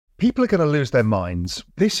People are going to lose their minds.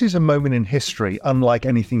 This is a moment in history unlike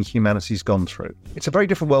anything humanity's gone through. It's a very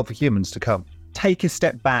different world for humans to come. Take a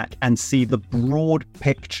step back and see the broad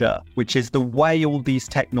picture, which is the way all these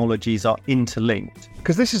technologies are interlinked.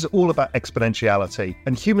 Because this is all about exponentiality,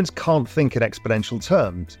 and humans can't think in exponential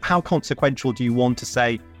terms. How consequential do you want to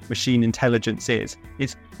say machine intelligence is?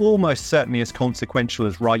 It's almost certainly as consequential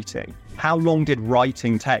as writing. How long did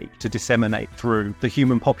writing take to disseminate through the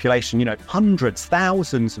human population? Hundreds,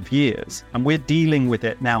 thousands of years. And we're dealing with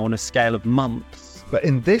it now on a scale of months. But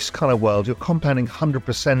in this kind of world, you're compounding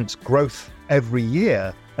 100% growth every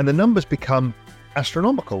year, and the numbers become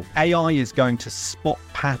astronomical. AI is going to spot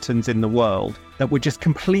patterns in the world that were just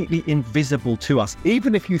completely invisible to us.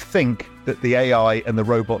 Even if you think that the AI and the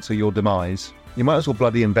robots are your demise, you might as well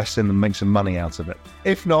bloody invest in them and make some money out of it.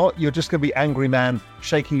 If not, you're just going to be angry man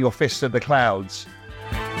shaking your fists at the clouds.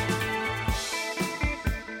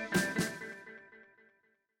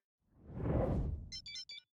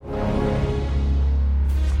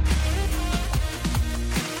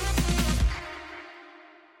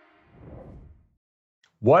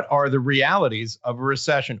 What are the realities of a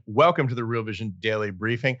recession? Welcome to the Real Vision Daily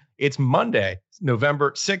Briefing. It's Monday,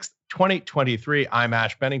 November 6th, 2023. I'm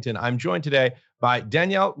Ash Bennington. I'm joined today by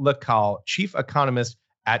Danielle Lacalle, Chief Economist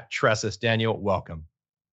at Tressis. Danielle, welcome.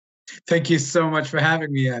 Thank you so much for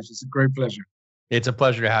having me, Ash. It's a great pleasure. It's a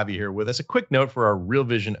pleasure to have you here with us. A quick note for our Real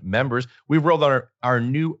Vision members. We've rolled out our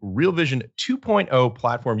new Real Vision 2.0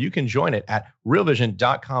 platform. You can join it at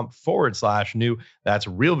realvision.com/new. That's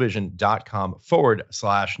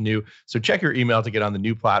realvision.com/new. So check your email to get on the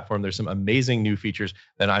new platform. There's some amazing new features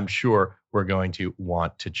that I'm sure we're going to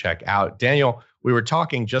want to check out. Daniel, we were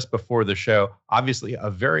talking just before the show, obviously a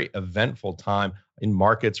very eventful time in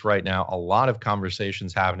markets right now, a lot of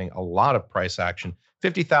conversations happening, a lot of price action.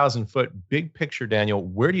 50,000 foot big picture, Daniel,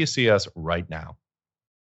 where do you see us right now?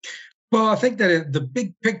 Well, I think that the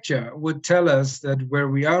big picture would tell us that where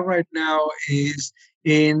we are right now is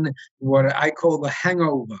in what I call the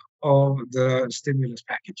hangover of the stimulus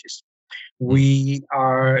packages. We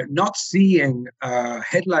are not seeing a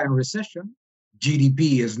headline recession.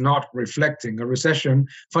 GDP is not reflecting a recession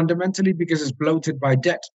fundamentally because it's bloated by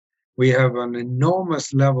debt. We have an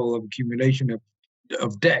enormous level of accumulation of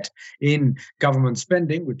debt in government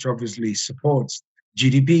spending, which obviously supports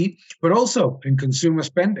GDP, but also in consumer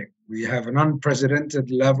spending. We have an unprecedented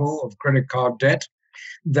level of credit card debt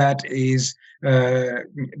that is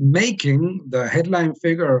making the headline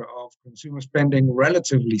figure of consumer spending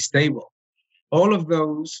relatively stable. All of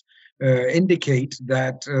those indicate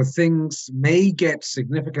that things may get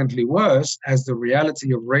significantly worse as the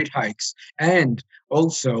reality of rate hikes and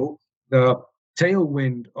also the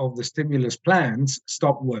tailwind of the stimulus plans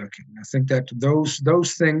stop working. I think that those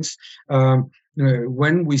things,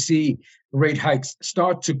 when we see rate hikes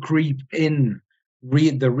start to creep in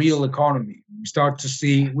the real economy,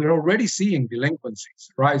 we're already seeing delinquencies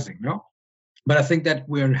rising, no? But I think that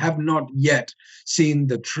we have not yet seen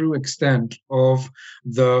the true extent of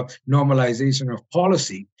the normalization of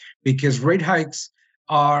policy, because rate hikes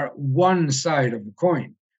are one side of the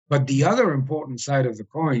coin. But the other important side of the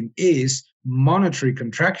coin is monetary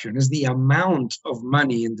contraction, is the amount of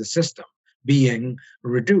money in the system being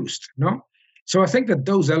reduced, no? So I think that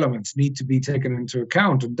those elements need to be taken into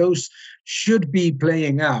account, and those should be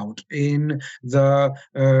playing out in the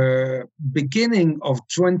beginning of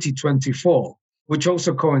 2024, which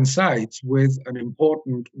also coincides with an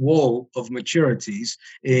important wall of maturities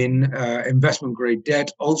in investment-grade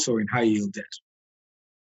debt, also in high-yield debt.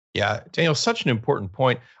 Yeah, Daniel, such an important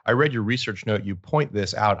point. I read your research note. You point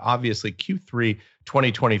this out. Obviously, Q3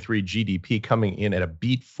 2023 GDP coming in at a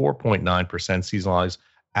beat 4.9% seasonalized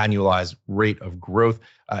annualized rate of growth.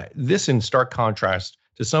 This in stark contrast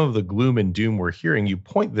to some of the gloom and doom we're hearing. You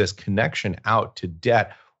point this connection out to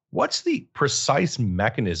debt. What's the precise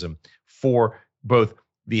mechanism for both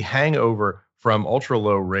the hangover from ultra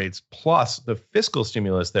low rates plus the fiscal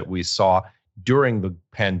stimulus that we saw during the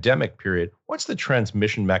pandemic period? What's the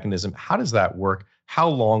transmission mechanism? How does that work? How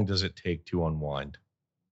long does it take to unwind?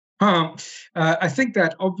 I think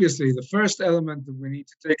that obviously the first element that we need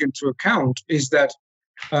to take into account is that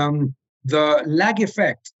the lag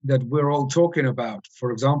effect that we're all talking about,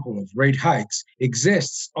 for example, of rate hikes,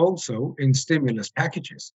 exists also in stimulus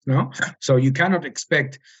packages. No? So you cannot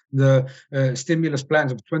expect the stimulus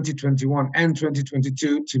plans of 2021 and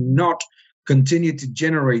 2022 to not continue to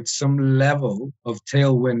generate some level of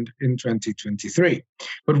tailwind in 2023.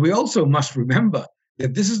 But we also must remember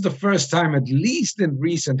that this is the first time, at least in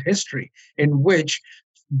recent history, in which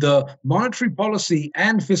the monetary policy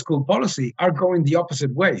and fiscal policy are going the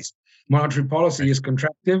opposite ways. Monetary policy is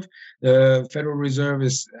contractive. The Federal Reserve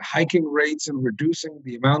is hiking rates and reducing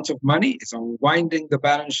the amount of money. It's unwinding the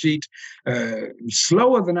balance sheet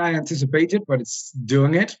slower than I anticipated, but it's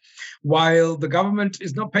doing it. While the government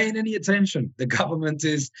is not paying any attention. The government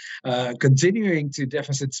is continuing to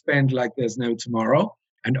deficit spend like there's no tomorrow.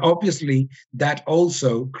 And obviously, that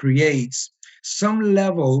also creates some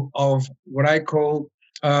level of what I call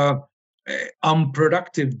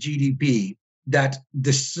unproductive GDP that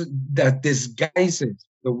disguises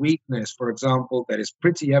the weakness, for example, that is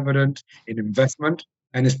pretty evident in investment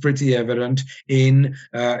and is pretty evident in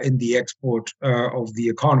the export of the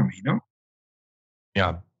economy. No?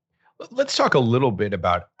 Yeah. Let's talk a little bit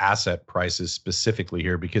about asset prices specifically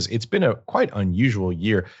here, because it's been a quite unusual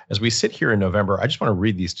year. As we sit here in November, I just want to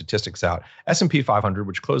read these statistics out. S&P 500,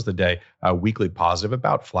 which closed the day weekly positive,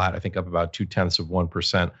 about flat, I think up about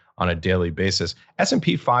 0.2% on a daily basis.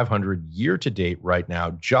 S&P 500 year to date right now,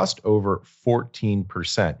 just over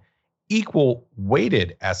 14%. Equal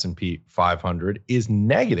weighted S&P 500 is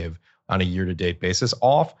negative on a year to date basis,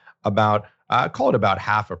 off about, call it about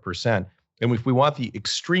 0.5%. And if we want the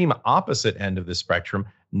extreme opposite end of the spectrum,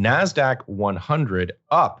 NASDAQ 100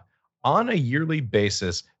 up on a yearly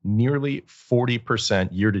basis, nearly 40%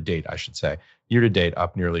 year to date, I should say. Year to date,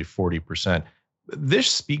 up nearly 40%. This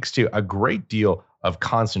speaks to a great deal of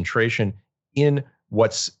concentration in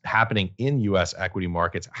what's happening in U.S. equity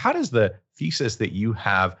markets. How does the thesis that you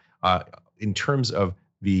have in terms of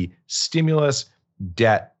the stimulus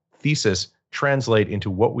debt thesis translate into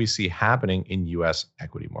what we see happening in U.S.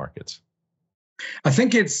 equity markets? I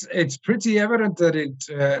think it's pretty evident that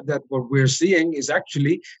that what we're seeing is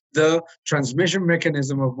actually the transmission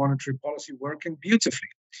mechanism of monetary policy working beautifully.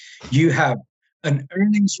 You have an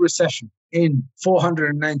earnings recession in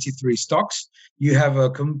 493 stocks. You have a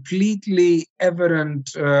completely evident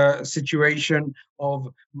situation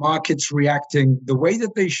of markets reacting the way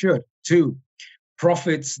that they should to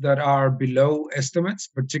profits that are below estimates,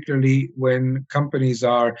 particularly when companies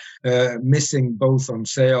are missing both on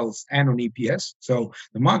sales and on EPS. So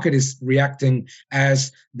the market is reacting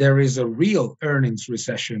as there is a real earnings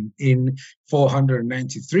recession in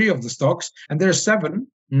 493 of the stocks, and there are 7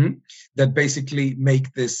 that basically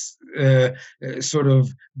make this sort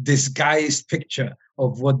of disguised picture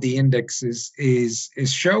of what the index is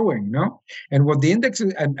showing, no? And what the index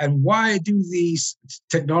is, and why do these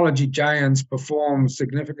technology giants perform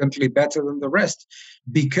significantly better than the rest?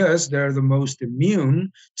 Because they're the most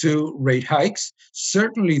immune to rate hikes,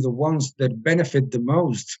 certainly the ones that benefit the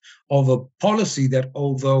most of a policy that,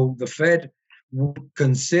 although the Fed would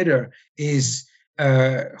consider is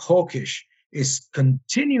hawkish, is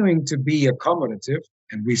continuing to be accommodative.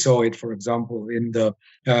 And we saw it, for example, in the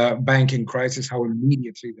banking crisis, how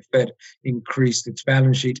immediately the Fed increased its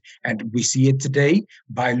balance sheet. And we see it today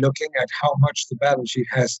by looking at how much the balance sheet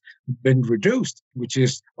has been reduced, which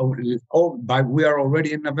is, we are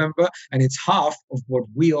already in November, and it's half of what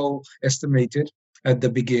we all estimated at the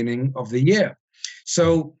beginning of the year.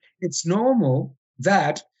 So it's normal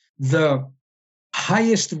that the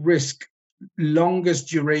highest risk, longest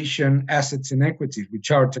duration assets in equities, which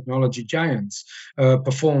are technology giants,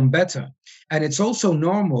 perform better. And it's also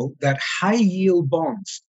normal that high yield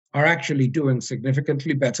bonds are actually doing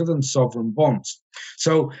significantly better than sovereign bonds.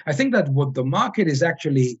 So I think that what the market is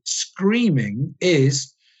actually screaming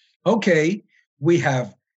is, okay, we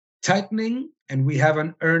have tightening and we have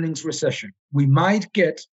an earnings recession. We might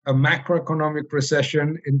get a macroeconomic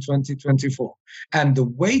recession in 2024. And the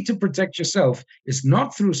way to protect yourself is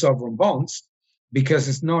not through sovereign bonds, because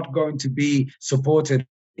it's not going to be supported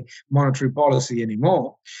monetary policy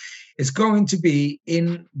anymore. It's going to be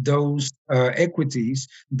in those equities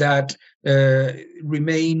that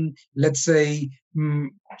remain, let's say,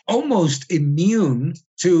 almost immune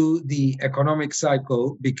to the economic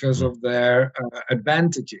cycle because of their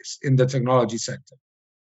advantages in the technology sector.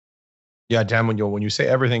 Yeah, Daniel, when you say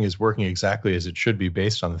everything is working exactly as it should be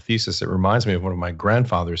based on the thesis, it reminds me of one of my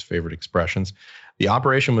grandfather's favorite expressions. The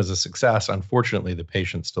operation was a success. Unfortunately, the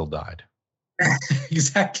patient still died.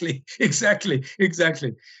 Exactly.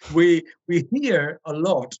 We hear a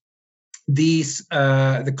lot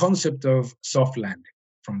the concept of soft landing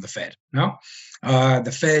from the Fed. No,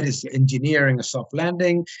 the Fed is engineering a soft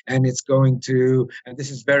landing, and it's going to, and this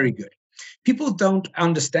is very good. People don't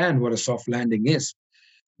understand what a soft landing is,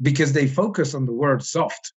 because they focus on the word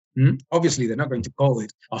soft. Obviously, they're not going to call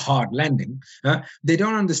it a hard landing. They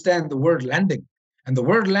don't understand the word landing. And the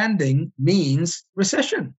word landing means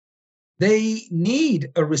recession. They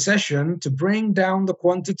need a recession to bring down the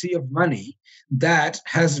quantity of money that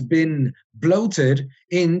has been bloated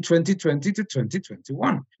in 2020 to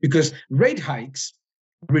 2021. Because rate hikes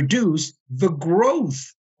reduce the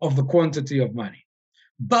growth of the quantity of money.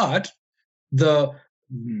 But the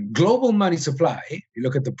global money supply, you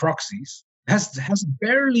look at the proxies, has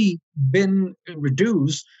barely been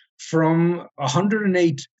reduced from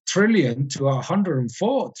 108 trillion to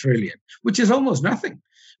 104 trillion, which is almost nothing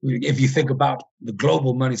if you think about the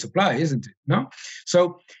global money supply, isn't it? No.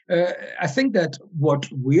 So I think that what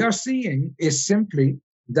we are seeing is simply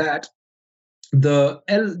that the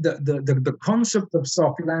concept of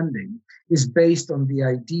soft landing is based on the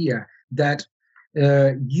idea that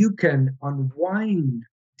you can unwind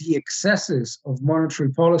the excesses of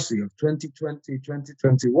monetary policy of 2020,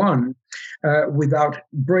 2021 without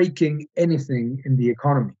breaking anything in the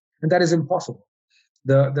economy. And that is impossible.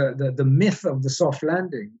 The myth of the soft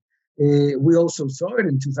landing, we also saw it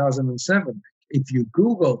in 2007. If you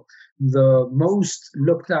Google the most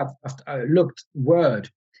looked word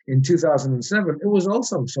in 2007, it was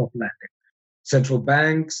also soft landing. Central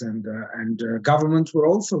banks and governments were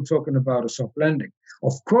also talking about a soft landing.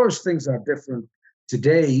 Of course, things are different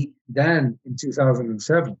today than in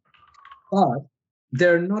 2007, but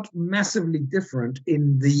they're not massively different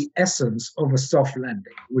in the essence of a soft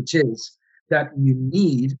landing, which is that you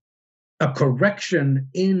need a correction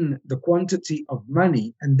in the quantity of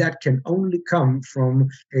money, and that can only come from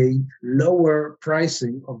a lower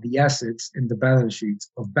pricing of the assets in the balance sheets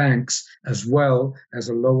of banks, as well as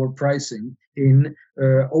a lower pricing in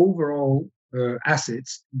overall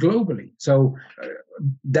assets globally. So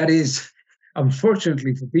that is,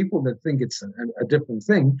 unfortunately, for people that think it's a different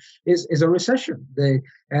thing, is a recession.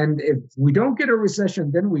 And if we don't get a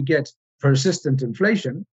recession, then we get persistent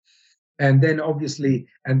inflation. And then obviously,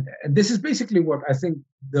 and this is basically what I think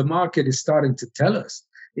the market is starting to tell us,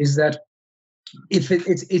 is that if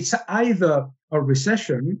it's either a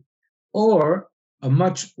recession or a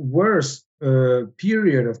much worse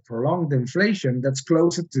period of prolonged inflation that's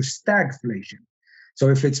closer to stagflation. So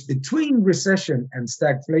if it's between recession and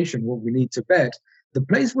stagflation, what we need to bet, the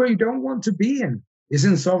place where you don't want to be in is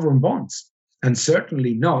in sovereign bonds, and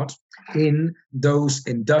certainly not in those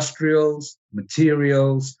industrials,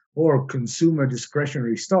 materials, or consumer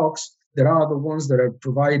discretionary stocks that are the ones that are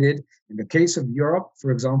provided, in the case of Europe,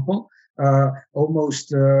 for example,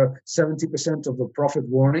 almost 70% of the profit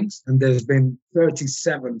warnings, and there's been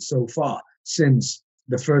 37 so far since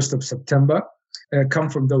the 1st of September, come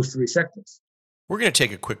from those three sectors. We're going to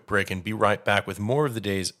take a quick break and be right back with more of the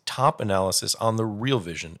day's top analysis on the Real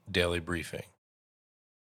Vision Daily Briefing.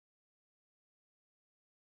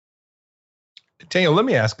 Daniel, let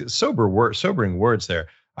me ask, sobering words there,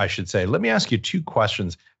 I should say. Let me ask you two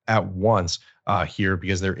questions at once here,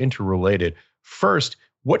 because they're interrelated. First,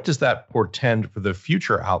 what does that portend for the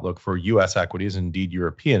future outlook for U.S. equities, indeed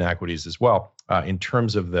European equities as well, in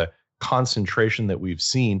terms of the concentration that we've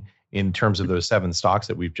seen in terms of those 7 stocks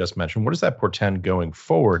that we've just mentioned? What does that portend going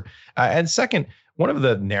forward? And second, one of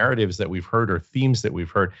the narratives that we've heard, or themes that we've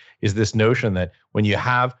heard, is this notion that when you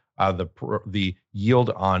have the yield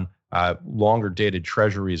on longer dated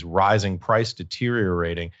treasuries rising, price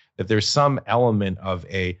deteriorating, that there's some element of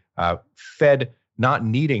a Fed not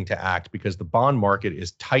needing to act because the bond market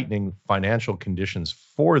is tightening financial conditions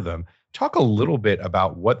for them. Talk a little bit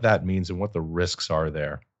about what that means and what the risks are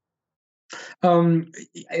there.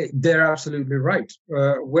 They're absolutely right.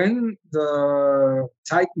 When the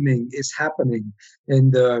tightening is happening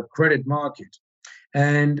in the credit market,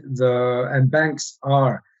 and banks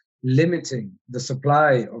are limiting the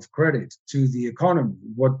supply of credit to the economy,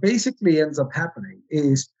 what basically ends up happening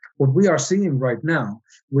is what we are seeing right now,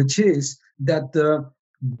 which is that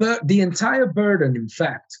the entire burden, in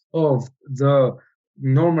fact, of the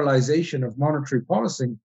normalization of monetary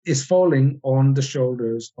policy is falling on the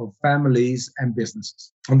shoulders of families and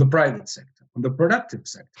businesses, on the private sector, on the productive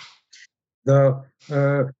sector.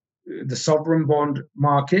 The sovereign bond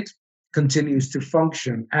market continues to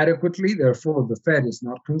function adequately. Therefore, the Fed is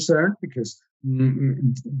not concerned because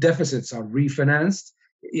deficits are refinanced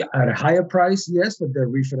at a higher price, yes, but they're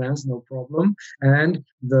refinanced, no problem. And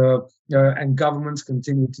governments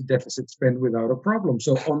continue to deficit spend without a problem.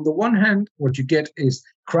 So on the one hand, what you get is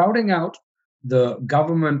crowding out. The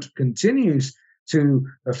government continues to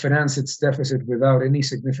finance its deficit without any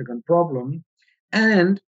significant problem,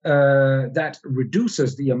 and that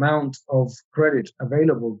reduces the amount of credit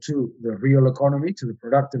available to the real economy, to the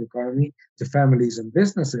productive economy, to families and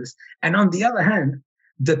businesses. And on the other hand,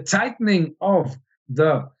 the tightening of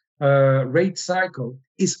the rate cycle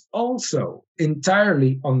is also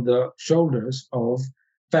entirely on the shoulders of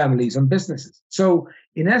families and businesses. So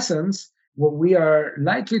in essence, what we are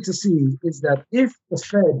likely to see is that if the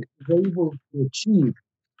Fed is able to achieve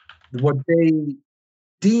what they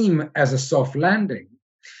deem as a soft landing,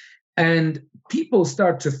 and people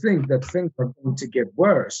start to think that things are going to get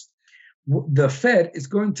worse, the Fed is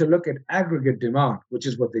going to look at aggregate demand, which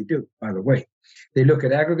is what they do, by the way. They look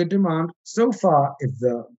at aggregate demand. So far, if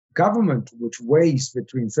the government, which weighs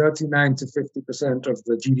between 39 to 50% of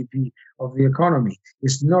the GDP of the economy,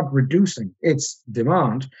 is not reducing its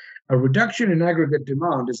demand, a reduction in aggregate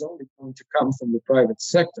demand is only going to come from the private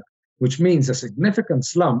sector, which means a significant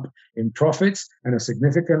slump in profits and a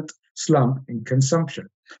significant slump in consumption.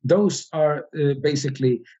 Those are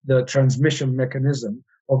basically the transmission mechanism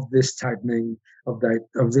of this tightening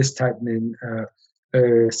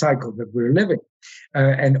cycle that we're living.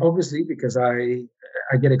 And obviously, because I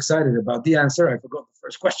get excited about the answer, I forgot the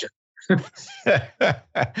first question.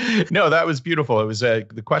 No, that was beautiful. It was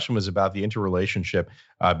the question was about the interrelationship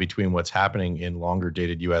between what's happening in longer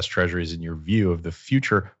dated U.S. Treasuries and your view of the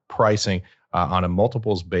future pricing on a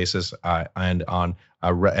multiples basis and on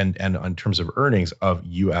and in terms of earnings of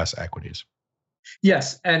U.S. equities.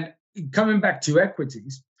 Yes, and coming back to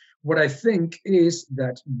equities, what I think is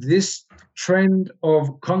that this trend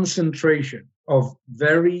of concentration of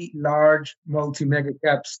very large multi-mega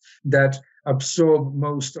caps that absorb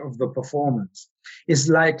most of the performance is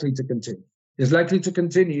likely to continue. Is likely to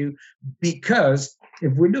continue because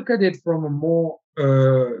if we look at it from a more,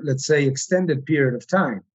 let's say, extended period of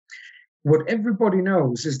time, what everybody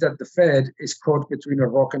knows is that the Fed is caught between a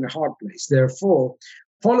rock and a hard place. Therefore,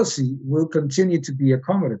 policy will continue to be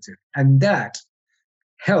accommodative, and that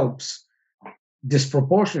helps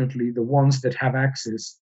disproportionately the ones that have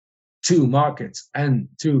access to markets and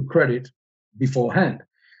to credit beforehand.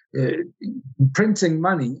 Printing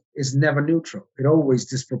money is never neutral. It always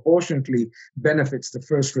disproportionately benefits the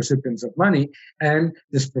first recipients of money and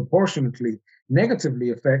disproportionately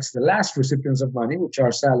negatively affects the last recipients of money, which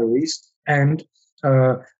are salaries and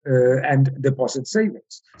deposit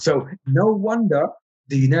savings. So no wonder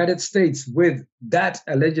the United States, with that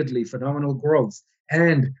allegedly phenomenal growth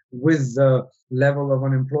and with the level of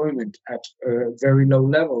unemployment at very low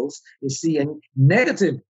levels, is seeing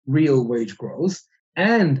negative real wage growth.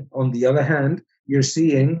 And on the other hand, you're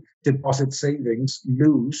seeing deposit savings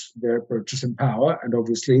lose their purchasing power and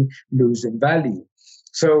obviously lose in value.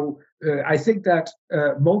 So I think that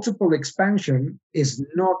multiple expansion is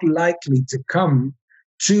not likely to come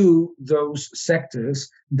to those sectors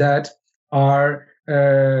that are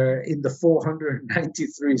in the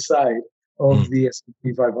 493 side of the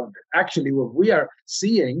S&P 500. Actually, what we are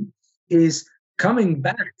seeing is coming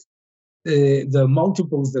back the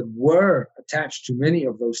multiples that were attached to many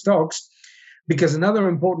of those stocks, because another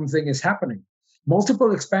important thing is happening.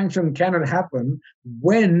 Multiple expansion cannot happen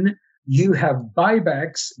when you have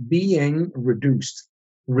buybacks being reduced.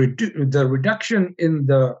 The reduction in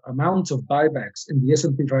the amount of buybacks in the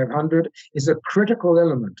S&P 500 is a critical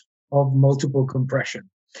element of multiple compression.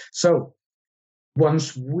 So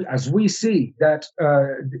as we see that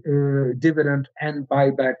dividend and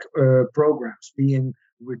buyback programs being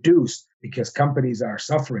reduced because companies are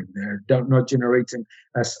suffering, they're not generating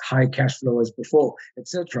as high cash flow as before,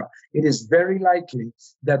 etc., it is very likely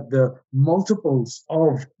that the multiples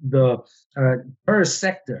of the per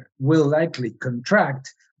sector will likely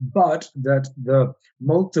contract, but that the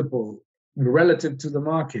multiple relative to the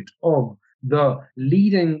market of the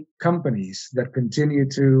leading companies that continue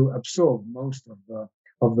to absorb most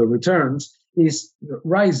of the returns is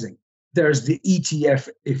rising. There's the ETF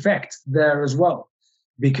effect there as well,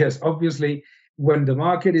 because obviously when the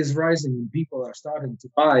market is rising and people are starting to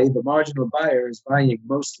buy, the marginal buyer is buying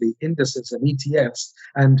mostly indices and ETFs,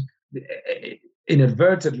 and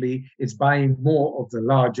inadvertently it's buying more of the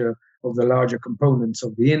larger components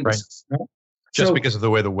of the indices. Right. No? Just because of the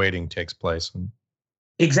way the weighting takes place.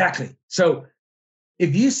 Exactly. So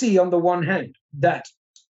if you see on the one hand that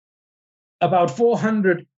about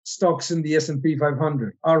 400 stocks in the S&P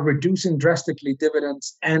 500 are reducing drastically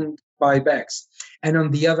dividends and buybacks, and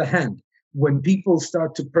on the other hand, when people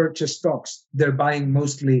start to purchase stocks, they're buying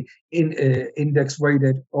mostly in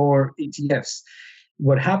index-weighted or ETFs.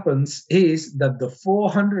 What happens is that the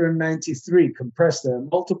 493 compress their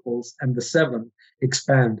multiples and the 7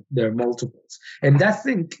 expand their multiples. And I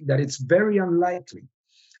think that it's very unlikely,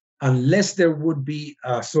 unless there would be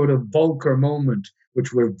a sort of Volcker moment,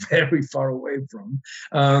 which we're very far away from,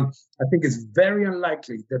 I think it's very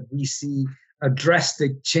unlikely that we see a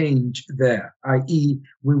drastic change there, i.e.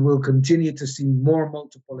 we will continue to see more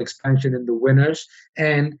multiple expansion in the winners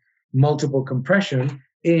and multiple compression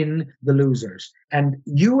in the losers. And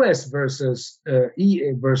US versus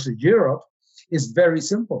Europe is very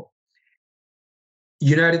simple.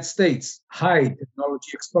 United States, high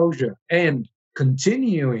technology exposure and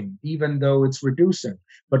continuing, even though it's reducing,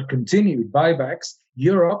 but continued buybacks.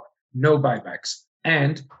 Europe, no buybacks,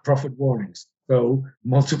 and profit warnings. So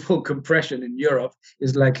multiple compression in Europe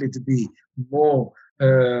is likely to be more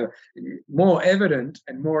more evident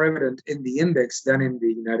in the index than in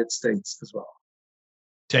the United States as well.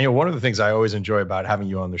 Daniel, one of the things I always enjoy about having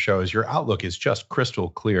you on the show is your outlook is just crystal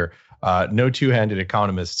clear. No two-handed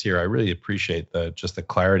economists here. I really appreciate just the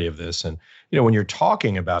clarity of this. And when you're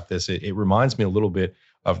talking about this, it reminds me a little bit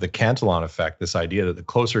of the Cantillon effect. This idea that the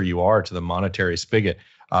closer you are to the monetary spigot,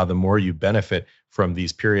 the more you benefit from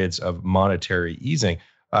these periods of monetary easing.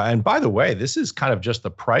 And by the way, this is kind of just the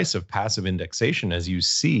price of passive indexation as you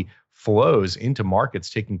see flows into markets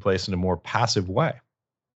taking place in a more passive way.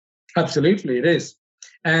 Absolutely, it is.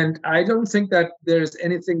 And I don't think that there's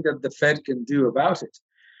anything that the Fed can do about it,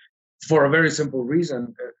 for a very simple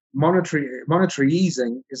reason. Monetary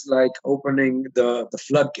easing is like opening the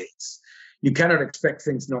floodgates. You cannot expect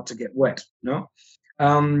things not to get wet, no?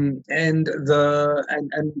 And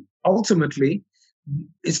ultimately,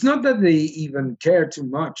 it's not that they even care too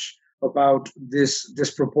much about this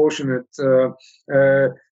disproportionate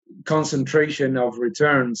concentration of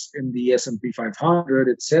returns in the S&P 500,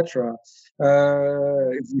 etc.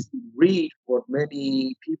 If you read what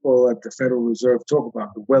many people at the Federal Reserve talk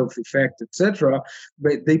about, the wealth effect, etc.,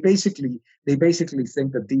 but they basically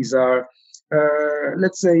think that these are,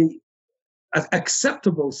 let's say,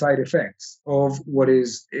 acceptable side effects of what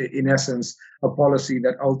is, in essence, a policy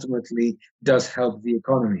that ultimately does help the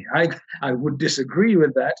economy. I would disagree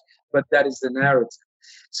with that, but that is the narrative.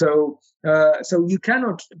 So you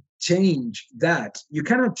cannot change that. You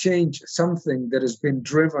cannot change something that has been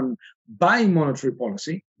driven by monetary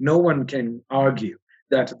policy. No one can argue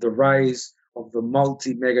that the rise of the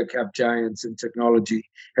multi-mega cap giants in technology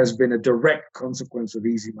has been a direct consequence of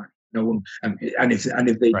easy money. No one, and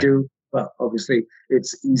if they Right. do, well, obviously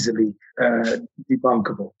it's easily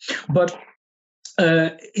debunkable. But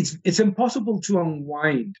it's impossible to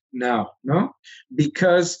unwind now, no,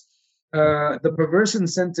 because the perverse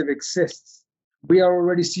incentive exists. We are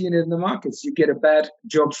already seeing it in the markets. You get a bad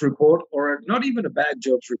jobs report, or not even a bad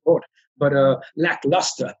jobs report, but a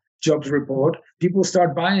lackluster jobs report. People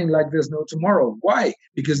start buying like there's no tomorrow. Why?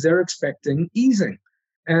 Because they're expecting easing.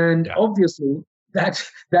 And obviously that,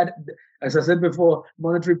 as I said before,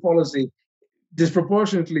 monetary policy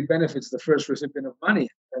disproportionately benefits the first recipient of money.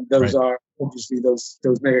 And those are obviously those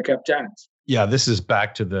mega cap giants. Yeah, this is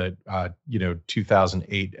back to the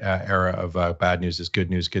 2008 era of bad news is good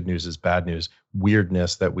news is bad news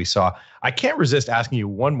weirdness that we saw. I can't resist asking you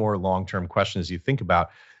one more long-term question as you think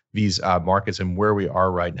about these markets and where we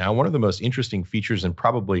are right now. One of the most interesting features and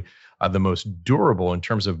probably the most durable in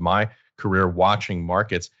terms of my career watching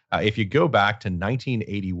markets. If you go back to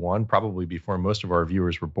 1981, probably before most of our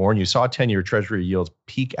viewers were born, you saw 10-year Treasury yields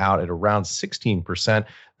peak out at around 16%.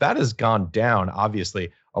 That has gone down,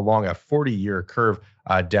 obviously, along a 40-year curve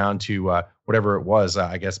down to whatever it was.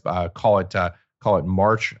 I guess call it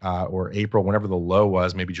March or April, whenever the low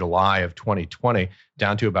was, maybe July of 2020,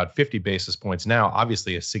 down to about 50 basis points now.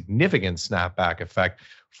 Obviously, a significant snapback effect,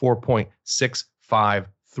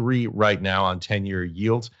 4.653 right now on 10-year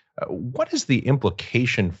yields. What is the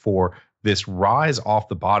implication for this rise off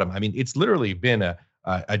the bottom? I mean, it's literally been a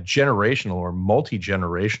generational or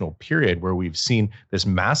multi-generational period where we've seen this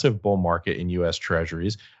massive bull market in U.S.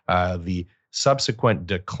 Treasuries, the subsequent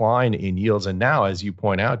decline in yields. And now, as you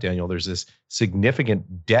point out, Daniel, there's this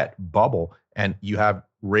significant debt bubble and you have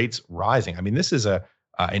rates rising. I mean, this is an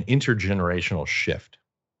intergenerational shift.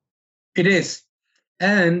 It is.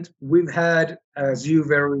 And we've had, as you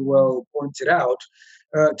very well pointed out,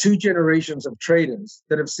 2 generations of traders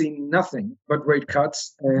that have seen nothing but rate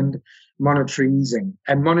cuts and monetary easing,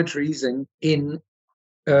 in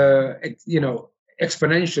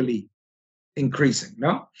exponentially increasing,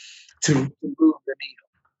 no, to move the needle.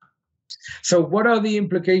 So what are the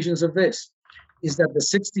implications of this? Is that the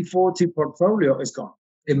 60-40 portfolio is gone.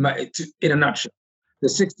 In a nutshell, the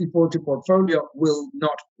 60-40 portfolio will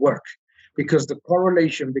not work because the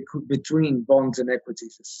correlation between bonds and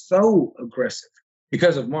equities is so aggressive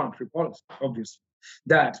because of monetary policy, obviously,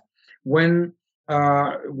 that when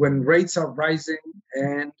rates are rising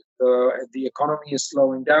and the economy is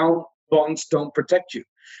slowing down, bonds don't protect you,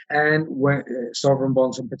 and when sovereign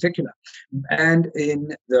bonds in particular, and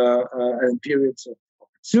in periods of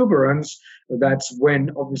exuberance, that's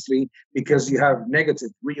when, obviously, because you have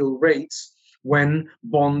negative real rates, when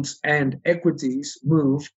bonds and equities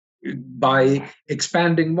move by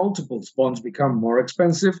expanding multiples. Bonds become more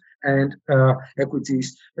expensive and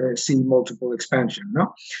equities see multiple expansion.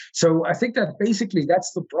 No? So I think that basically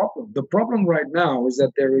that's the problem. The problem right now is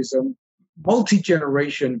that there is a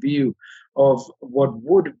multi-generation view of what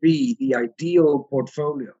would be the ideal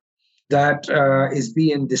portfolio that is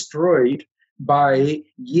being destroyed by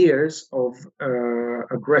years of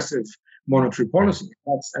aggressive monetary policy.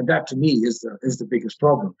 That to me is the biggest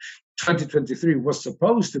problem. 2023 was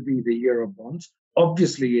supposed to be the year of bonds.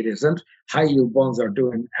 Obviously, it isn't. High yield bonds are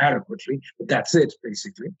doing adequately, but that's it,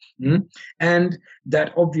 basically. And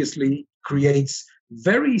that obviously creates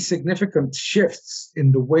very significant shifts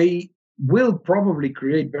in the way, will probably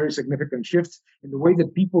create very significant shifts in the way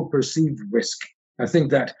that people perceive risk. I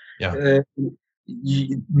think that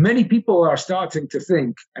many people are starting to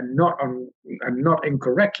think, and not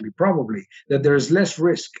incorrectly, probably, that there is less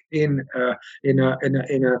risk in an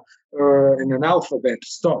alphabet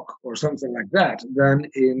stock or something like that than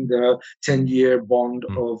in the 10-year bond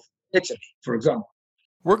of Italy, for example.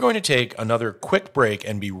 We're going to take another quick break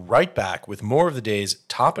and be right back with more of the day's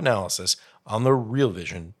top analysis on the Real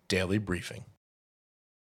Vision Daily Briefing.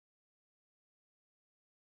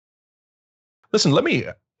 Listen, let me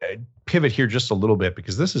pivot here just a little bit,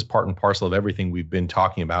 because this is part and parcel of everything we've been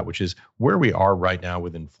talking about, which is where we are right now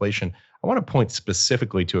with inflation. I want to point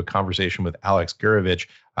specifically to a conversation with Alex Gurevich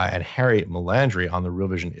and Harry Melandri on the Real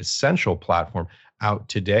Vision Essential platform out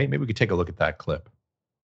today. Maybe we could take a look at that clip.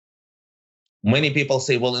 Many people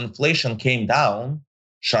say, well, inflation came down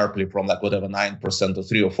sharply from like whatever 9% to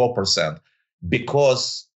 3 or 4%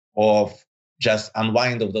 because of just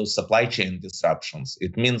unwind of those supply chain disruptions.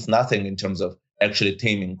 It means nothing in terms of actually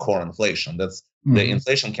taming core inflation. That's the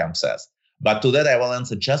inflation camp says. But to that, I will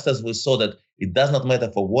answer, just as we saw that it does not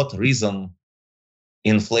matter for what reason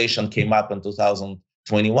inflation came up in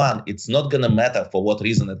 2021, it's not going to matter for what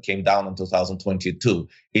reason it came down in 2022.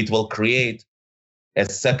 It will create a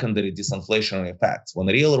secondary disinflationary effect. When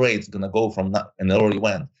the real rate's going to go from, and it already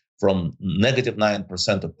went, from negative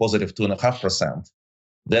 9% to positive 2.5%,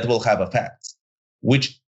 that will have effects,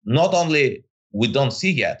 which not only we don't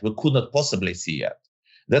see yet, we could not possibly see yet.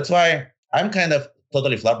 That's why I'm kind of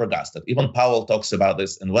totally flabbergasted. Even Powell talks about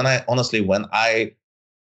this. And when I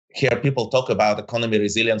hear people talk about economy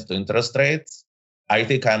resilience to interest rates, I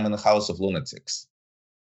think I'm in a house of lunatics.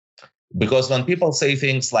 Because when people say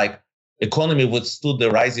things like economy withstood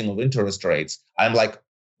the rising of interest rates, I'm like,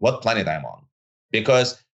 what planet I'm on?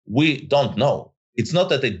 Because we don't know. It's not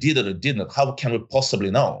that they did it or didn't. How can we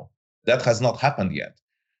possibly know? That has not happened yet.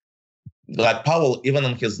 Like Powell, even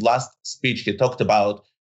in his last speech, he talked about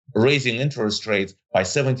raising interest rates by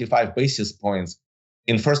 75 basis points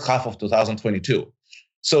in first half of 2022.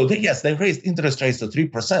 So they raised interest rates to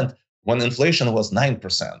 3% when inflation was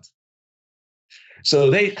 9%.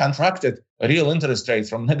 So they contracted real interest rates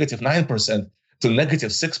from negative 9% to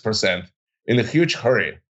negative 6% in a huge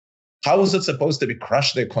hurry. How is it supposed to be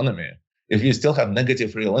crush the economy if you still have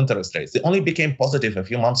negative real interest rates? They only became positive a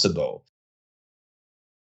few months ago.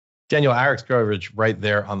 Daniel, Alex Gurevich right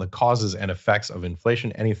there on the causes and effects of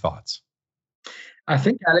inflation. Any thoughts? I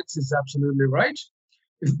think Alex is absolutely right.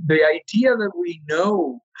 The idea that we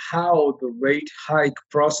know how the rate hike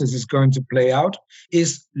process is going to play out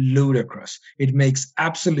is ludicrous. It makes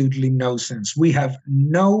absolutely no sense. We have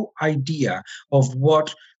no idea of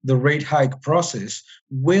what the rate hike process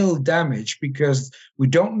will damage because we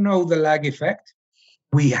don't know the lag effect.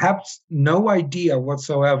 We have no idea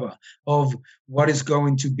whatsoever of what is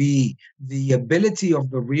going to be the ability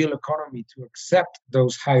of the real economy to accept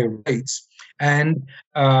those higher rates, and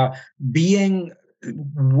being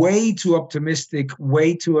way too optimistic,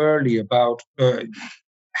 way too early about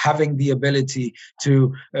having the ability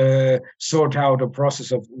to sort out a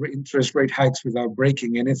process of interest rate hikes without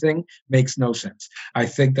breaking anything makes no sense. I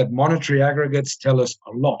think that monetary aggregates tell us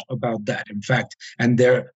a lot about that, in fact, and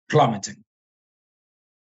they're plummeting.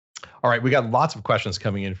 All right, we got lots of questions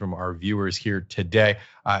coming in from our viewers here today.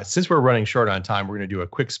 Since we're running short on time, we're going to do a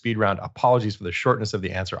quick speed round. Apologies for the shortness of the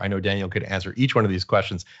answer. I know Daniel could answer each one of these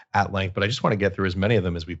questions at length, but I just want to get through as many of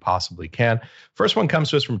them as we possibly can. First one comes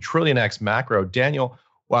to us from Trillion X Macro. Daniel,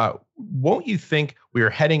 won't you think we are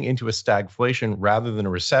heading into a stagflation rather than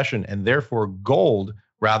a recession, and therefore gold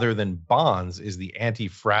rather than bonds is the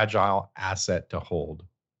anti-fragile asset to hold?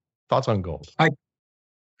 Thoughts on gold?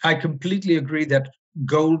 I completely agree that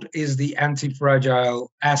gold is the anti-fragile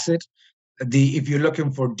asset. If you're looking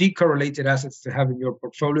for decorrelated assets to have in your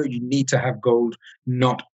portfolio, you need to have gold,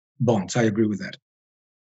 not bonds. I agree with that.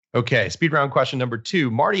 Okay, speed round question number 2.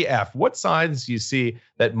 Marty F., what signs do you see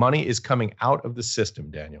that money is coming out of the system,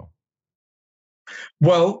 Daniel?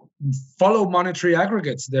 Well, follow monetary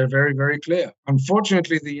aggregates. They're very, very clear.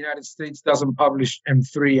 Unfortunately, the United States doesn't publish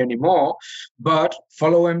M3 anymore, but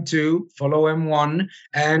follow M2, follow M1,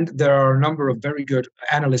 and there are a number of very good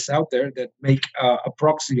analysts out there that make a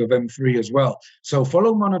proxy of M3 as well. So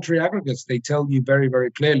follow monetary aggregates. They tell you very,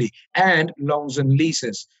 very clearly. And loans and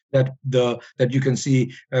leases. that you can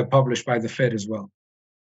see published by the Fed as well.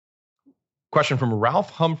 Question from Ralph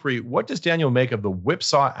Humphrey. What does Daniel make of the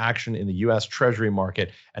whipsaw action in the U.S. Treasury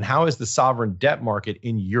market, and how is the sovereign debt market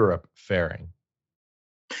in Europe faring?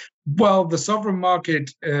 Well, the sovereign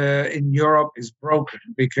market in Europe is broken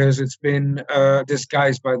because it's been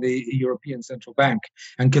disguised by the European Central Bank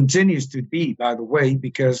and continues to be, by the way,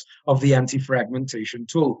 because of the anti-fragmentation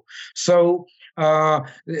tool. So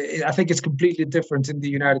I think it's completely different in the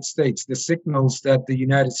United States. The signals that the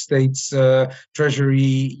United States Treasury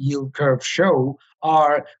yield curve show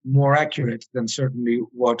are more accurate than certainly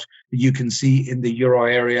what you can see in the euro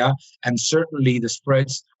area. And certainly the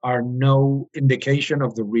spreads are no indication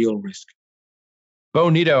of the real risk.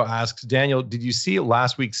 Bo Nito asks, Daniel, did you see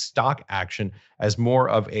last week's stock action as more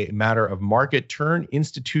of a matter of market turn,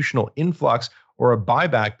 institutional influx, or a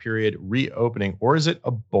buyback period reopening, or is it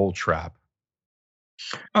a bull trap?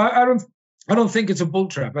 I don't think it's a bull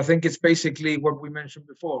trap. I think it's basically what we mentioned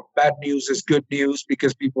before. Bad news is good news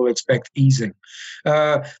because people expect easing.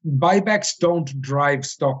 Buybacks don't drive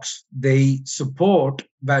stocks. They support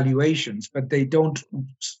valuations, but they don't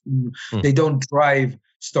drive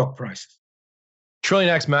stock prices. Trillion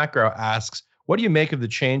X Macro asks, what do you make of the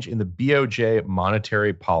change in the BOJ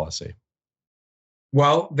monetary policy?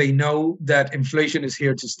 Well, they know that inflation is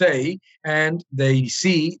here to stay, and they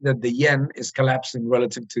see that the yen is collapsing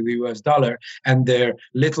relative to the US dollar, and their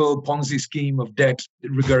little Ponzi scheme of debt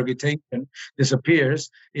regurgitation disappears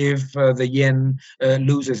if the yen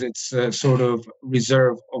loses its sort of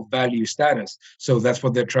reserve of value status. So that's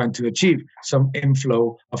what they're trying to achieve, some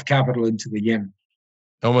inflow of capital into the yen.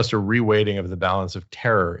 Almost a reweighting of the balance of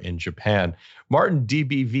terror in Japan. Martin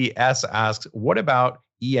DBVS asks, what about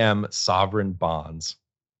EM sovereign bonds?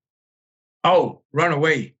 Oh, run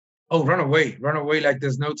away. Oh, run away. Run away like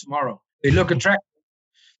there's no tomorrow. They look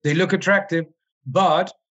attractive.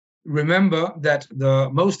 But remember that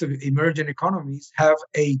the most of emerging economies have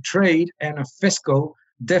a trade and a fiscal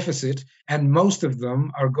deficit, and most of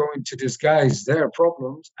them are going to disguise their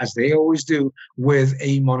problems, as they always do, with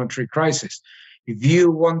a monetary crisis. If you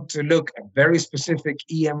want to look at very specific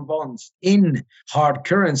EM bonds in hard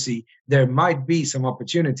currency, there might be some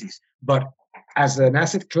opportunities. But as an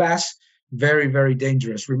asset class, very, very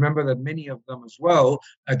dangerous. Remember that many of them as well,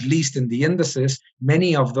 at least in the indices,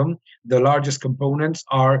 many of them, the largest components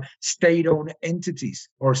are state-owned entities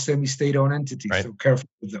or semi-state-owned entities. Right. So careful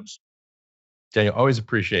with those. Daniel, always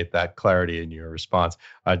appreciate that clarity in your response.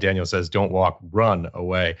 Daniel says, don't walk, run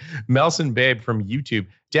away. Melson Babe from YouTube.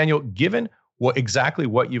 Daniel, given exactly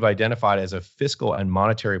what you've identified as a fiscal and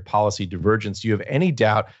monetary policy divergence, do you have any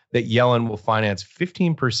doubt that Yellen will finance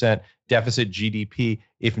 15% deficit GDP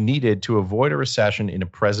if needed to avoid a recession in a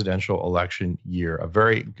presidential election year? A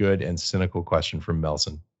very good and cynical question from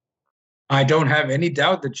Melson. I don't have any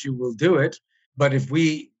doubt that you will do it. But if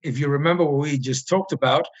you remember what we just talked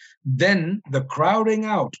about, then the crowding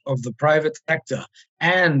out of the private sector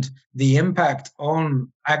and the impact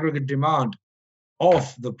on aggregate demand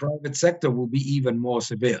of the private sector will be even more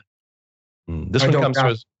severe. This one comes to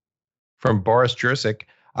us from Boris Jurczyk.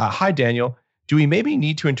 Hi, Daniel. Do we maybe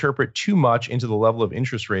need to interpret too much into the level of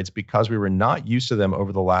interest rates because we were not used to them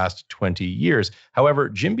over the last 20 years? However,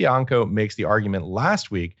 Jim Bianco makes the argument last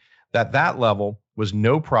week that level was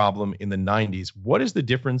no problem in the 90s. What is the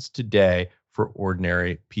difference today for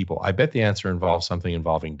ordinary people? I bet the answer involves something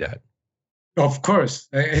involving debt. Of course.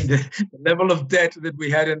 The level of debt that we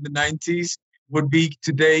had in the 90s would be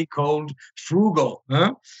today called frugal.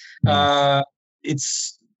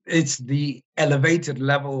 It's the elevated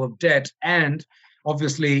level of debt, and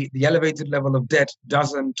obviously the elevated level of debt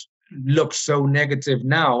doesn't look so negative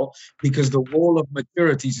now because the wall of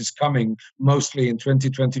maturities is coming mostly in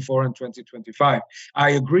 2024 and 2025.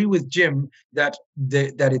 I agree with Jim that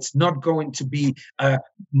it's not going to be a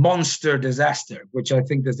monster disaster, which I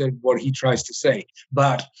think is what he tries to say.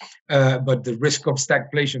 But the risk of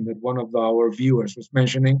stagflation that one of our viewers was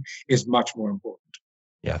mentioning is much more important.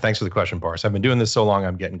 Yeah, thanks for the question, Boris. I've been doing this so long,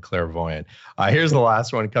 I'm getting clairvoyant. Here's the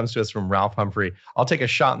last one. It comes to us from Ralph Humphrey. I'll take a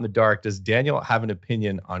shot in the dark. Does Daniel have an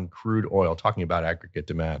opinion on crude oil, talking about aggregate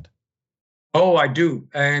demand? Oh, I do.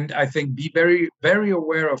 And I think be very, very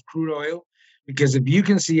aware of crude oil, because if you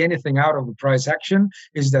can see anything out of the price action,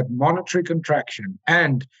 is that monetary contraction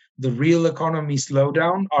and the real economy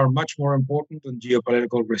slowdown are much more important than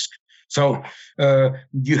geopolitical risk. So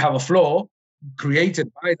you have a flaw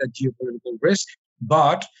created by that geopolitical risk.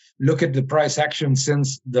 But look at the price action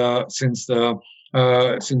since the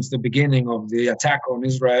beginning of the attack on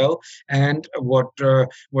Israel, and what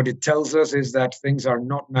it tells us is that things are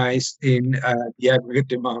not nice in the aggregate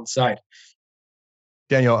demand side.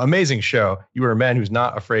 Daniel, amazing show. You are a man who's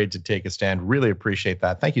not afraid to take a stand. Really appreciate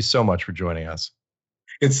that. Thank you so much for joining us.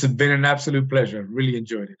 It's been an absolute pleasure. Really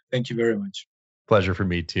enjoyed it. Thank you very much. Pleasure for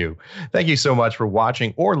me too. Thank you so much for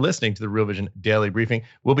watching or listening to the Real Vision Daily Briefing.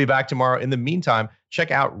 We'll be back tomorrow. In the meantime,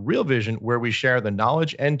 check out Real Vision, where we share the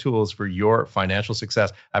knowledge and tools for your financial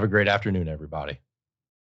success. Have a great afternoon, everybody.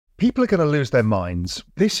 People are going to lose their minds.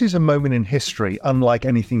 This is a moment in history unlike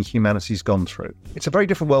anything humanity's gone through. It's a very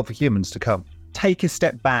different world for humans to come. Take a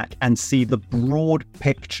step back and see the broad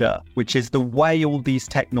picture, which is the way all these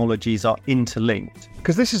technologies are interlinked.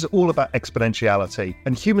 Because this is all about exponentiality,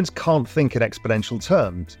 and humans can't think in exponential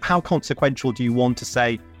terms. How consequential do you want to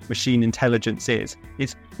say machine intelligence is?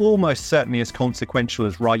 It's almost certainly as consequential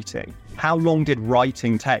as writing. How long did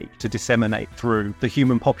writing take to disseminate through the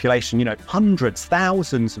human population? Hundreds,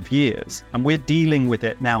 thousands of years. And we're dealing with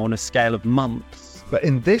it now on a scale of months. But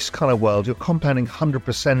in this kind of world, you're compounding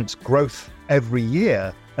 100% growth every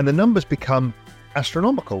year, and the numbers become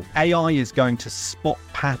astronomical. AI is going to spot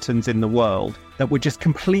patterns in the world that were just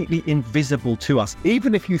completely invisible to us.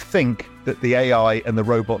 Even if you think that the AI and the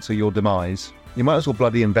robots are your demise, you might as well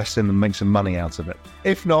bloody invest in them and make some money out of it.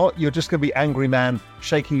 If not, you're just going to be angry man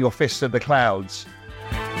shaking your fists at the clouds.